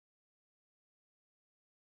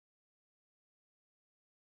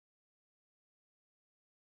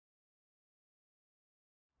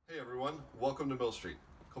Hey everyone, welcome to Mill Street.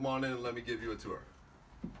 Come on in and let me give you a tour.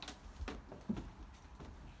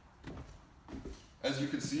 As you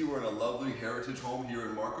can see, we're in a lovely heritage home here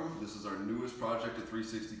in Markham. This is our newest project at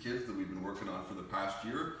 360 Kids that we've been working on for the past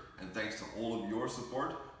year, and thanks to all of your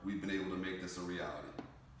support, we've been able to make this a reality.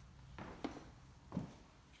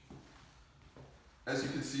 As you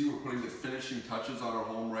can see, we're putting the finishing touches on our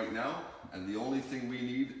home right now, and the only thing we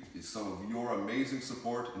need is some of your amazing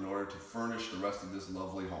support in order to furnish the rest of this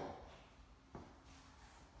lovely home.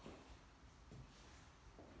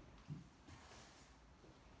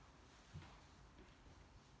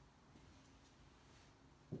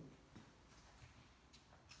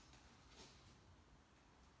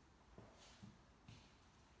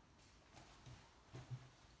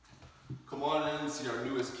 Come on in and see our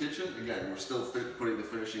newest kitchen. Again, we're still putting the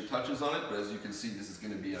finishing touches on it, but as you can see, this is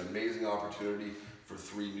going to be an amazing opportunity for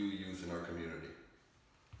 3 new youth in our community.